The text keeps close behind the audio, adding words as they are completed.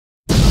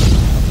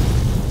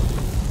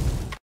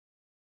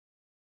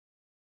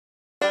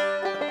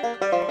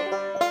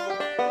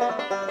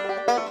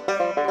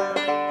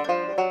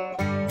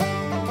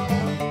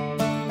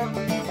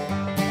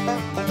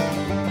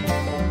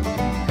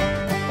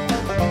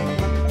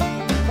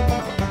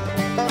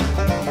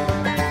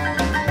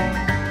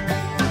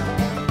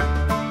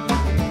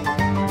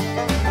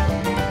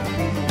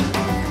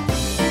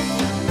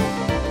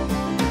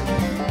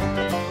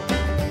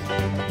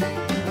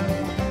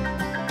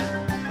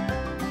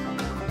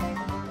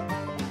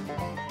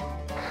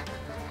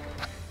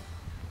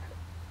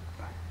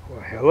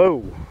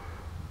Hello,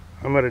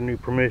 I'm at a new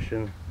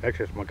permission.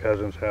 Actually, it's my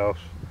cousin's house.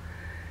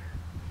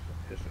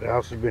 The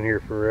house has been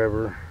here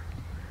forever.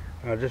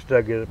 I just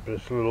dug up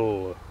this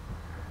little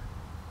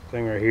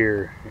thing right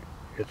here.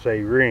 It's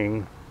a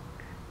ring.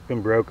 It's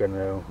been broken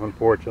though,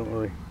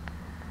 unfortunately.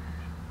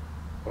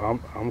 Well,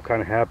 I'm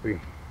kind of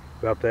happy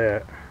about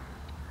that.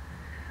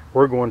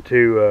 We're going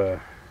to,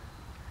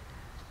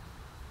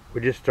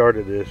 we just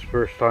started this,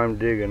 first time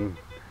digging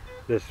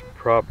this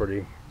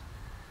property.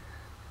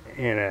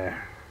 And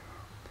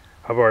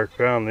I've already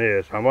found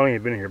this. I've only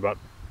been here about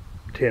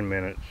 10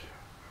 minutes.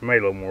 I made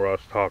a little more. I was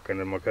talking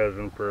to my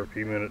cousin for a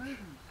few minutes.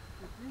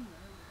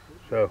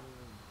 So,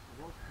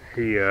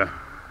 he, right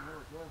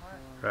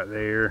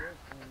there.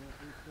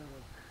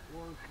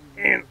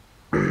 And,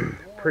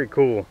 pretty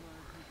cool.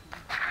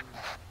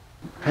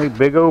 Hey,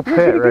 big old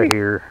pet right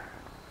here.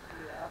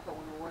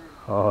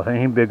 Oh,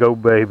 ain't big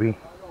old baby.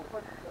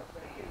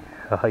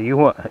 You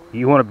want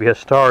to be a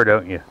star,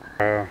 don't you?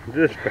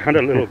 Just found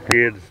a little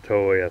kid's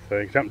toy, I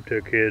think. Something to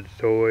a kid's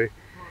toy.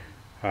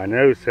 I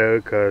know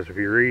so, because if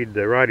you read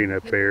the writing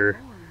up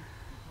there,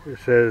 it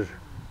says,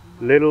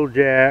 Little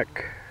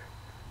Jack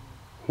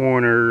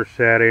Horner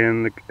sat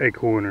in a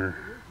corner.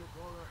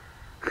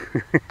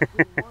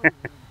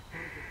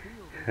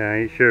 I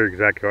ain't sure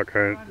exactly what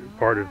kind of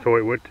part of the toy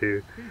it went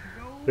to.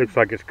 Looks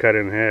like it's cut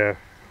in half.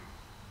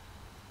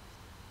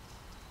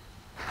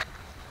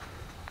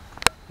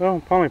 Well,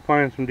 I'm finally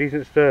finding some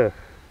decent stuff.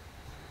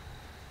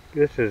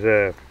 This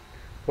is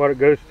what it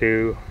goes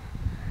to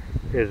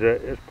is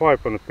it's probably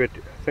from the 50s.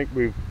 I think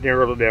we've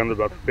narrowed it down to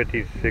about the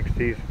 50s,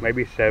 60s,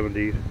 maybe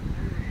 70s.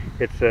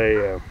 It's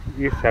a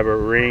used to have a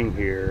ring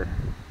here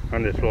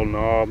on this little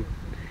knob.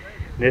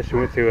 And this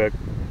went through a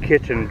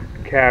kitchen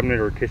cabinet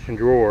or kitchen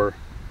drawer.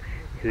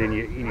 And then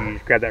you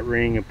just got that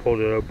ring and pulled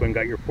it open,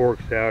 got your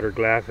forks out or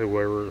glasses,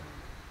 whatever.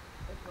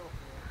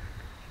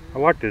 I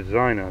like the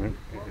design on it.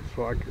 It's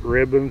like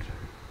ribbons.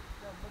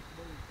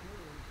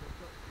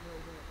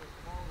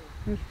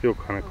 It's still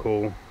kind of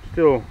cool.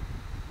 Still,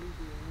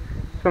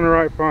 it's on the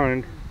right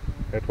find.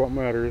 That's what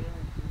matters.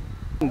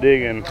 I'm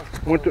digging.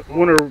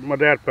 My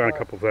dad found a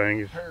couple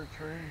things,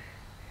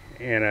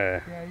 and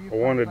I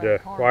wanted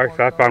to. Well,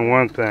 actually, I found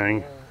one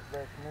thing.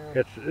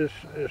 It's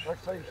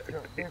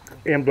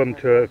emblem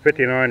to a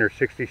 '59 or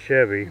 '60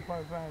 Chevy.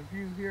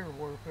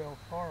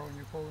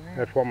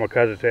 That's what my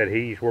cousin said.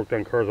 He's worked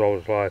on cars all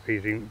his life.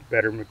 He's a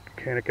better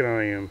mechanic than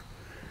I am.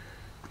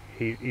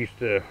 He used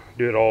to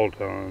do it all the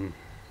time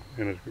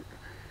in his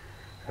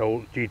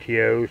old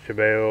GTOs,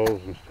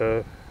 Chevelles and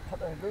stuff,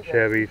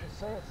 Chevys.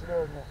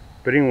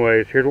 But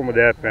anyways, here's what my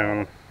dad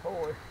found.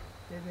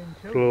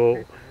 It's a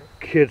little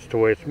kid's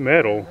toy. It's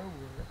metal.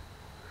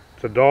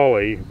 It's a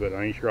dolly, but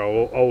I ain't sure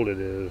how old it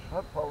is.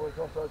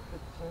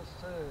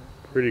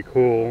 Pretty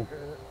cool.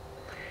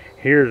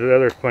 Here's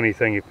another funny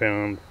thing he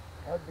found.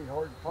 That'd be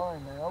hard to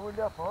find, man. I wouldn't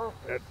have for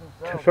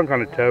It's some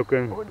kind of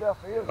token.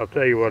 I'll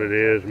tell you what it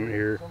is in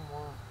here.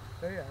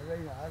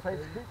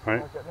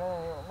 Right.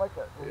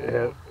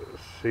 Yeah,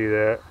 see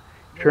that?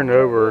 Turn it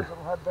over.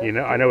 You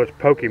know, I know it's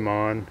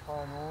Pokemon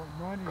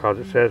because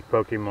it says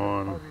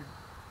Pokemon.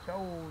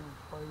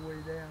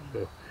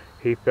 So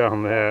he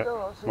found that.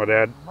 My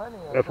dad.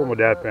 That's what my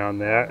dad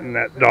found. That and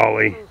that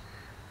dolly.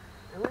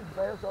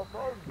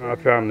 I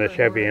found the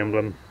Chevy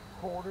emblem.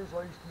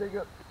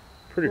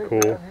 Pretty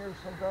cool.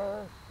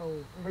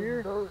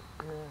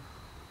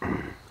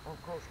 Of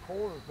course,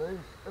 quarters,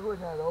 it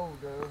wasn't that old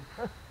though.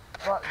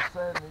 Like the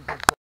 70s.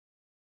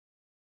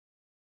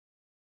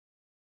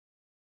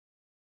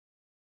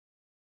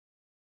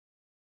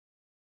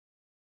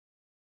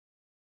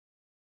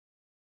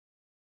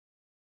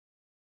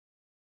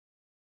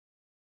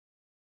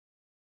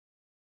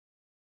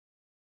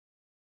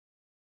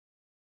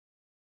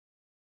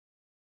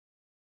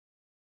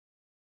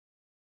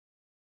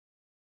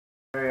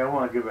 Hey, I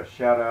want to give a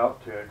shout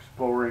out to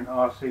Exploring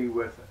Aussie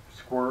with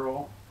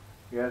Squirrel.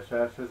 Yes,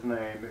 that's his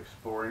name,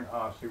 Exploring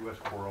Aussie with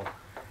Squirrel.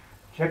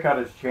 Check out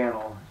his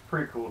channel. It's a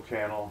pretty cool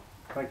channel.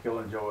 I think you'll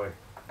enjoy.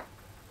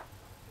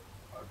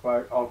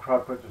 I'll try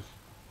to put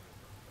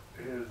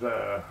his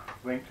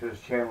link to his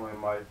channel in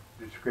my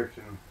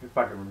description if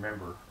I can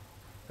remember.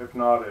 If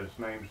not, his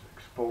name's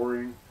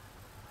Exploring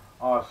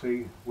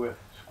Aussie with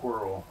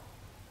Squirrel.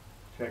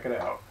 Check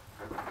it out.